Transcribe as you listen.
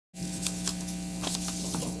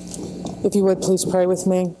If you would, please pray with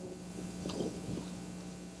me.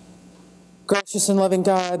 Gracious and loving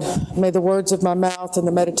God, may the words of my mouth and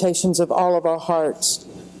the meditations of all of our hearts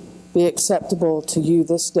be acceptable to you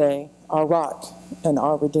this day, our rock and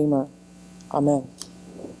our Redeemer. Amen.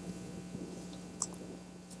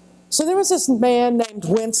 So there was this man named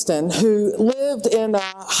Winston who lived in a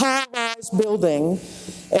high-rise building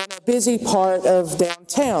in a busy part of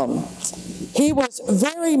downtown. He was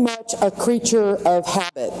very much a creature of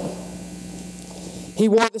habit. He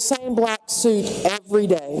wore the same black suit every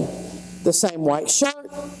day, the same white shirt,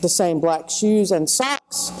 the same black shoes and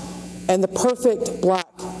socks, and the perfect black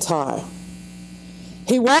tie.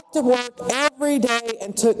 He walked to work every day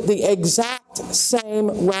and took the exact same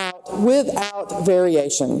route without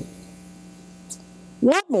variation.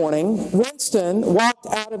 One morning, Winston walked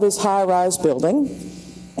out of his high-rise building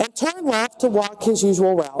and turned left to walk his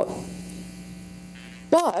usual route.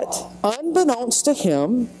 But, unbeknownst to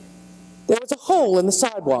him, there was a hole in the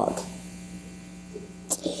sidewalk.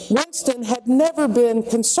 Winston had never been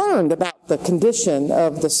concerned about the condition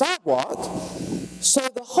of the sidewalk, so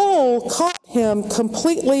the hole caught him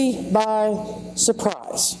completely by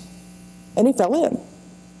surprise, and he fell in.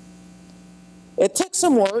 It took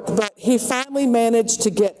some work, but he finally managed to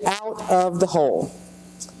get out of the hole.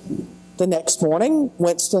 The next morning,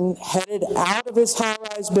 Winston headed out of his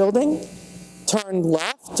high-rise building, turned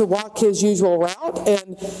left to walk his usual route,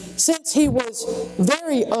 and since he was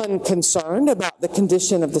very unconcerned about the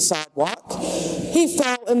condition of the sidewalk, he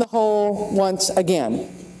fell in the hole once again.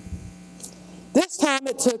 This time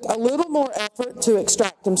it took a little more effort to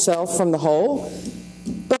extract himself from the hole,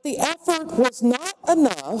 but the effort was not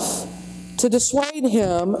enough to dissuade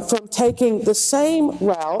him from taking the same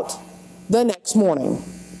route the next morning.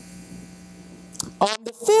 On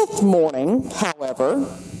the fifth morning, however,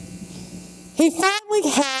 he finally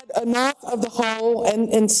had enough of the hole, and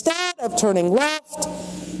instead of turning left,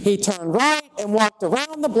 he turned right and walked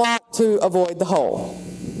around the block to avoid the hole.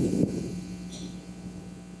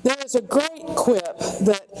 There is a great quip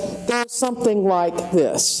that goes something like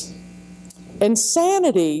this: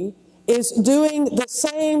 insanity is doing the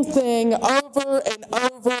same thing over and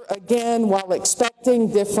over again while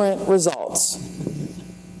expecting different results.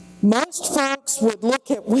 Most folks would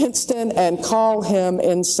look at Winston and call him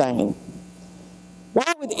insane.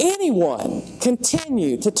 Why would anyone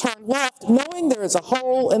continue to turn left knowing there is a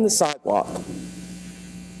hole in the sidewalk?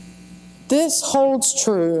 This holds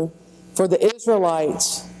true for the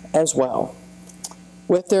Israelites as well,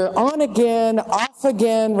 with their on-again,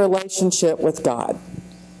 off-again relationship with God.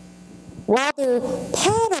 While their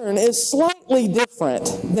pattern is slightly different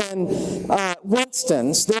than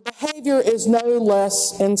Winston's, their behavior is no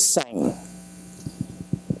less insane.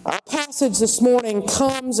 Our passage this morning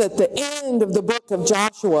comes at the end of the book of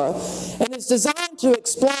Joshua and is designed to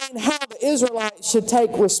explain how the Israelites should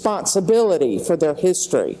take responsibility for their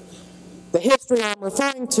history. The history I'm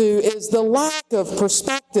referring to is the lack of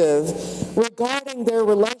perspective regarding their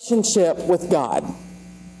relationship with God.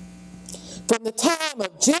 From the time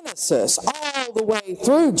of Genesis all the way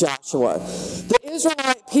through Joshua, the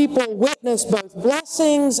Israelite people witnessed both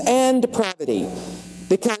blessings and depravity,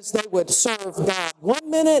 because they would serve God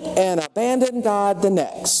one minute and abandon God the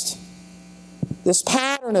next. This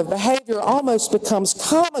pattern of behavior almost becomes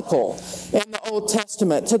comical in the Old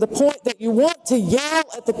Testament, to the point that you want to yell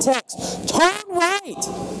at the text, "Turn right!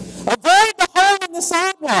 Avoid the hole in the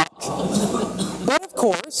sidewalk!" But of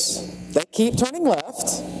course, they keep turning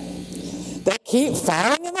left. They keep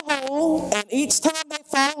falling in the hole, and each time they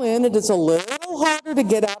fall in, it is a little harder to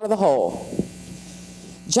get out of the hole.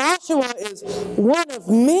 Joshua is one of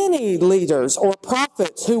many leaders or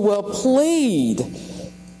prophets who will plead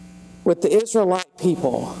with the Israelite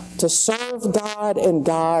people to serve God and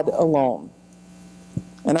God alone.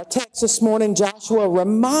 In our text this morning, Joshua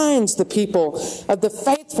reminds the people of the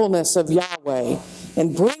faithfulness of Yahweh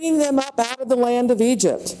in bringing them up out of the land of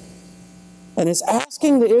Egypt, and is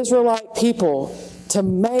asking the Israelite people to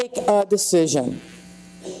make a decision.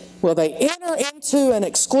 Will they enter into an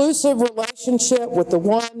exclusive relationship with the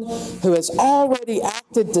one who has already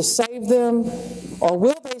acted to save them, or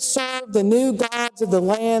will they serve the new gods of the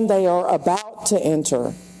land they are about to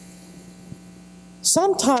enter?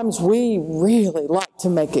 Sometimes we really like to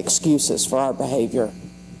make excuses for our behavior.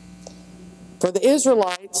 For the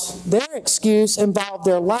Israelites, their excuse involved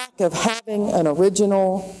their lack of having an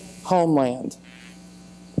original homeland.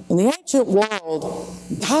 In the ancient world,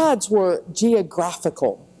 gods were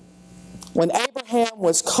geographical. When Abraham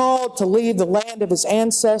was called to leave the land of his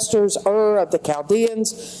ancestors, Ur of the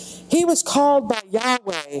Chaldeans, he was called by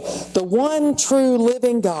Yahweh, the one true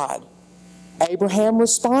living God. Abraham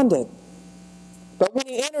responded. But when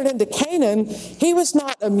he entered into Canaan, he was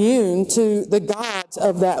not immune to the gods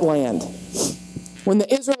of that land. When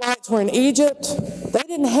the Israelites were in Egypt, they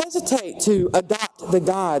didn't hesitate to adopt the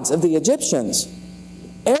gods of the Egyptians.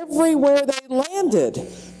 Everywhere they landed,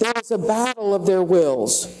 there was a battle of their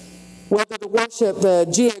wills, whether to worship the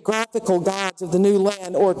geographical gods of the new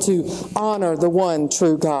land or to honor the one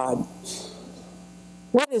true God.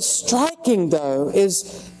 What is striking, though,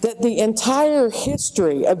 is that the entire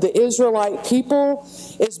history of the Israelite people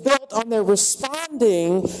is built on their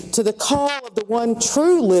responding to the call of the one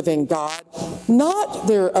true living God, not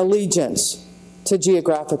their allegiance to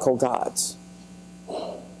geographical gods.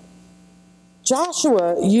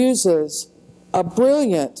 Joshua uses a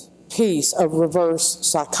brilliant piece of reverse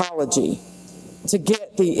psychology to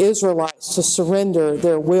get the Israelites to surrender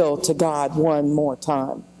their will to God one more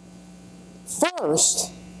time.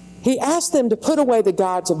 First, he asked them to put away the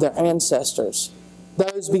gods of their ancestors,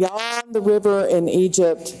 those beyond the river in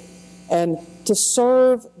Egypt, and to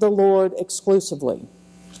serve the Lord exclusively.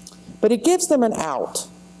 But he gives them an out.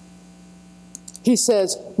 He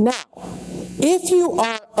says, now, if you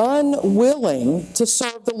are unwilling to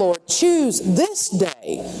serve the Lord, choose this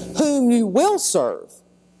day whom you will serve,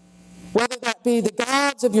 whether that be the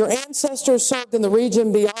gods of your ancestors served in the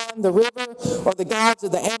region beyond the river, or the gods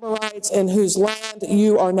of the Amorites in whose land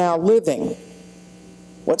you are now living.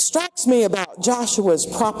 What strikes me about Joshua's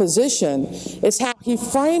proposition is how he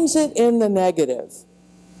frames it in the negative.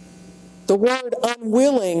 The word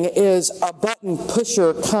unwilling is a button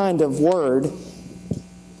pusher kind of word.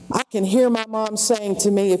 I can hear my mom saying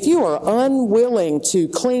to me, if you are unwilling to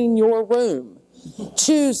clean your room,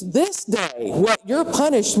 choose this day what your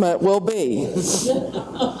punishment will be.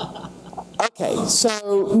 Okay,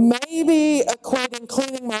 so maybe equating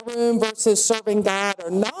cleaning my room versus serving God are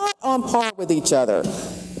not on par with each other,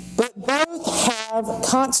 but both have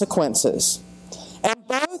consequences, and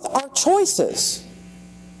both are choices.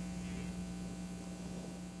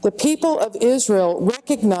 The people of Israel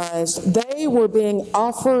recognized they were being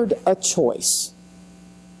offered a choice.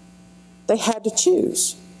 They had to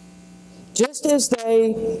choose. Just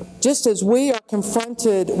as we are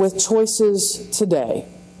confronted with choices today.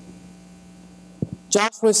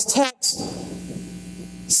 Joshua's text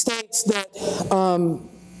states that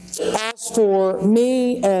as for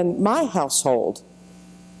me and my household,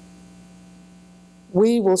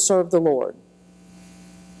 we will serve the Lord.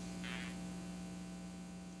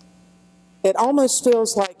 It almost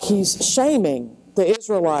feels like he's shaming the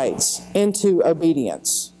Israelites into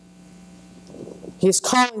obedience. He's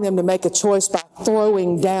calling them to make a choice by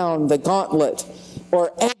throwing down the gauntlet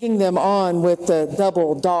or egging them on with the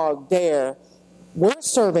double dog dare. We're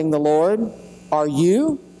serving the Lord. Are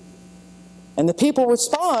you? And the people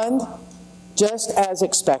respond just as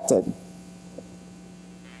expected.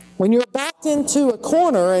 When you're backed into a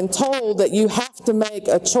corner and told that you have to make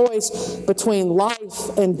a choice between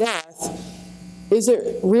life and death, is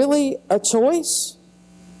it really a choice?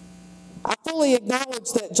 I fully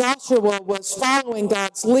acknowledge that Joshua was following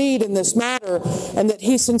God's lead in this matter and that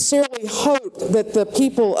he sincerely hoped that the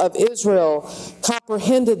people of Israel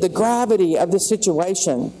comprehended the gravity of the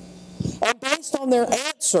situation. And based on their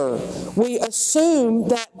answer, we assume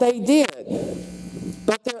that they did.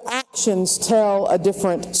 But their actions tell a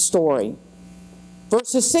different story.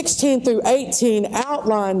 Verses 16 through 18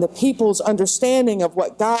 outline the people's understanding of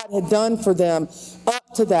what God had done for them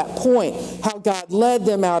up to that point. How God led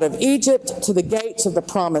them out of Egypt to the gates of the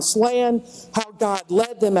promised land. How God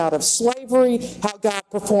led them out of slavery. How God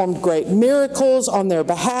performed great miracles on their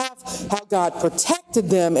behalf. How God protected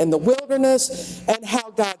them in the wilderness. And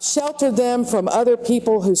how God sheltered them from other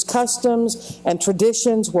people whose customs and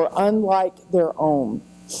traditions were unlike their own.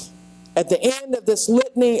 At the end of this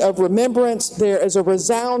litany of remembrance, there is a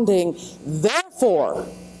resounding, therefore,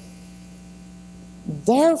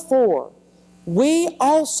 we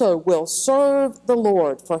also will serve the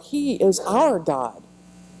Lord, for he is our God.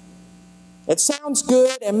 It sounds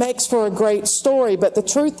good and makes for a great story, but the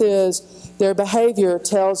truth is their behavior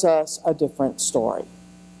tells us a different story.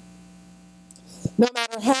 No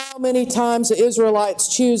matter how many times the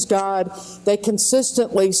Israelites choose God, they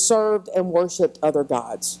consistently served and worshiped other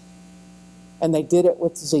gods. And they did it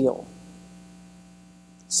with zeal.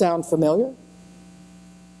 Sound familiar?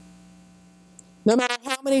 No matter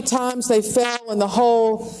how many times they fell in the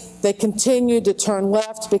hole, they continued to turn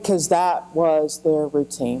left because that was their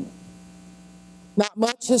routine. Not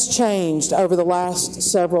much has changed over the last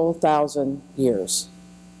several thousand years.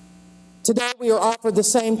 Today we are offered the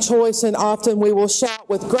same choice, and often we will shout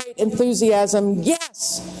with great enthusiasm,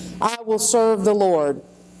 "Yes, I will serve the Lord,"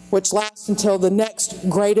 which lasts until the next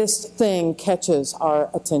greatest thing catches our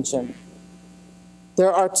attention.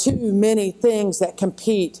 There are too many things that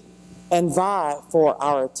compete and vie for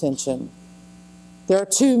our attention. There are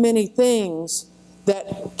too many things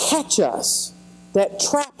that catch us, that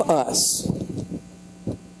trap us.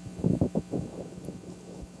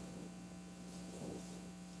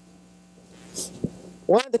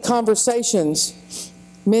 One of the conversations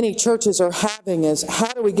many churches are having is,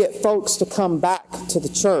 how do we get folks to come back to the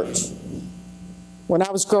church? When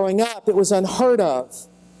I was growing up, it was unheard of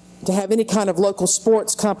to have any kind of local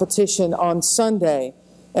sports competition on Sunday,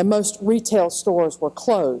 and most retail stores were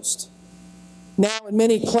closed. Now, in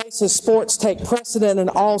many places, sports take precedent and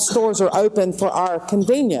all stores are open for our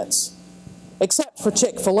convenience, except for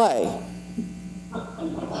Chick-fil-A.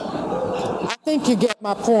 I think you get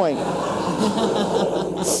my point.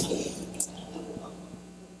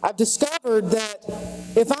 I've discovered that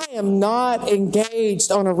if I am not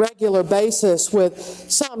engaged on a regular basis with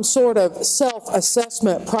some sort of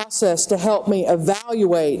self-assessment process to help me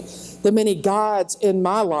evaluate the many gods in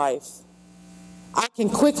my life, I can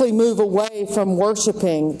quickly move away from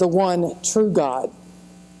worshiping the one true God.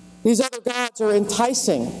 These other gods are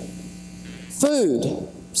enticing. Food,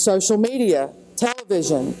 social media,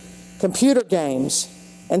 television, computer games,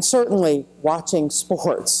 and certainly watching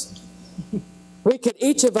sports. We could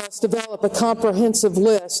each of us develop a comprehensive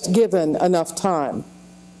list given enough time.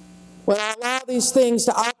 When I allow these things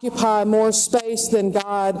to occupy more space than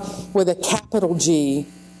God with a capital G,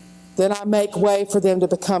 then I make way for them to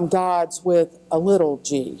become gods with a little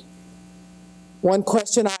g. One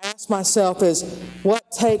question I ask myself is, what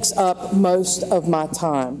takes up most of my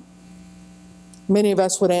time? Many of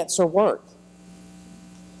us would answer work.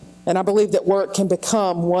 And I believe that work can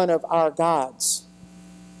become one of our gods.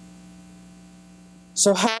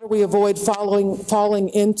 So how do we avoid falling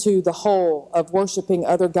into the hole of worshiping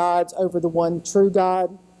other gods over the one true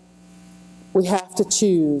God? We have to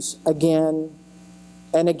choose again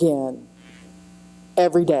and again,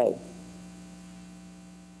 every day.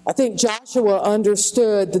 I think Joshua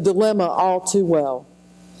understood the dilemma all too well.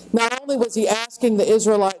 Not only was he asking the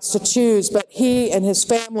Israelites to choose, but he and his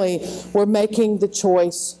family were making the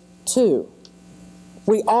choice too.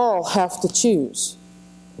 We all have to choose.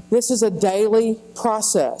 This is a daily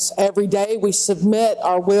process. Every day we submit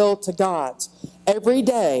our will to God's. Every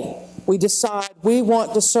day we decide we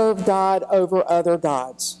want to serve God over other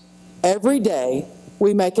gods. Every day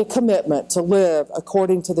we make a commitment to live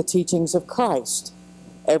according to the teachings of Christ.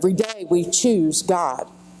 Every day we choose God.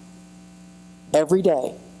 Every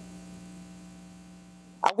day.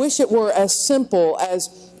 I wish it were as simple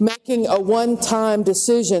as making a one-time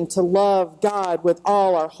decision to love God with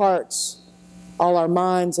all our hearts, all our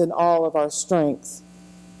minds, and all of our strength.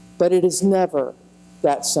 But it is never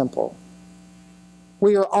that simple.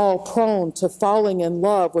 We are all prone to falling in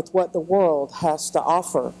love with what the world has to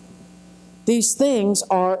offer. These things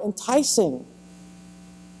are enticing.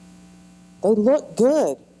 They look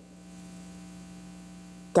good.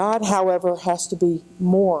 God, however, has to be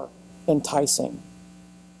more enticing.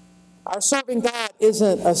 Our serving God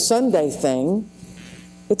isn't a Sunday thing.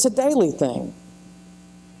 It's a daily thing.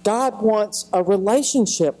 God wants a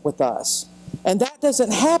relationship with us. And that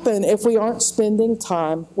doesn't happen if we aren't spending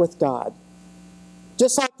time with God.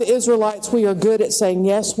 Just like the Israelites, we are good at saying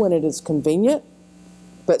yes when it is convenient,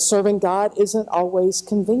 but serving God isn't always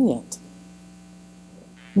convenient.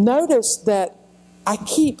 Notice that I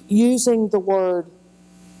keep using the word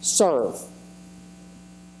serve.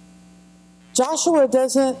 Joshua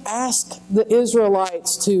doesn't ask the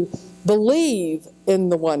Israelites to believe in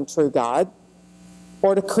the one true God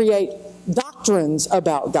or to create doctrines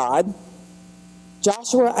about God.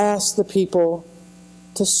 Joshua asks the people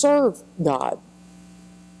to serve God.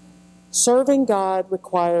 Serving God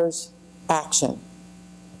requires action.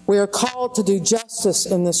 We are called to do justice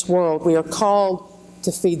in this world. We are called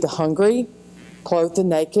to feed the hungry, clothe the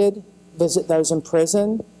naked, visit those in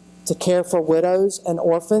prison, to care for widows and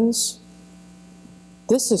orphans.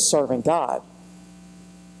 This is serving God.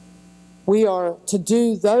 We are to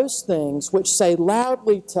do those things which say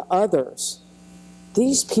loudly to others,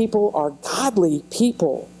 these people are godly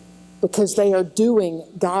people because they are doing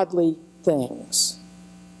godly things.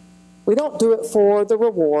 We don't do it for the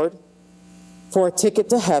reward, for a ticket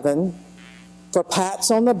to heaven, for pats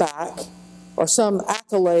on the back, or some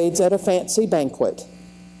accolades at a fancy banquet.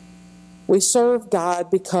 We serve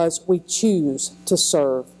God because we choose to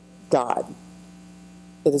serve God.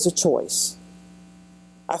 It is a choice.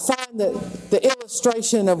 I find that the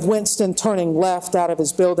illustration of Winston turning left out of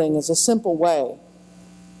his building is a simple way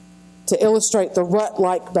to illustrate the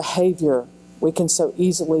rut-like behavior we can so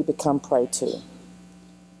easily become prey to.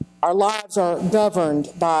 Our lives are governed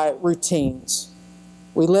by routines.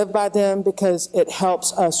 We live by them because it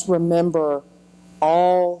helps us remember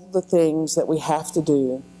all the things that we have to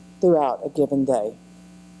do throughout a given day.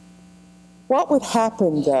 What would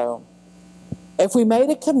happen, though, if we made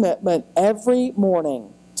a commitment every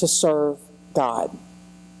morning to serve God?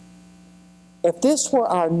 If this were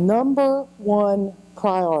our number one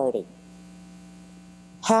priority,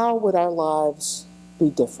 how would our lives be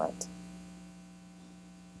different?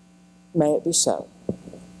 May it be so.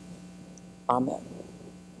 Amen.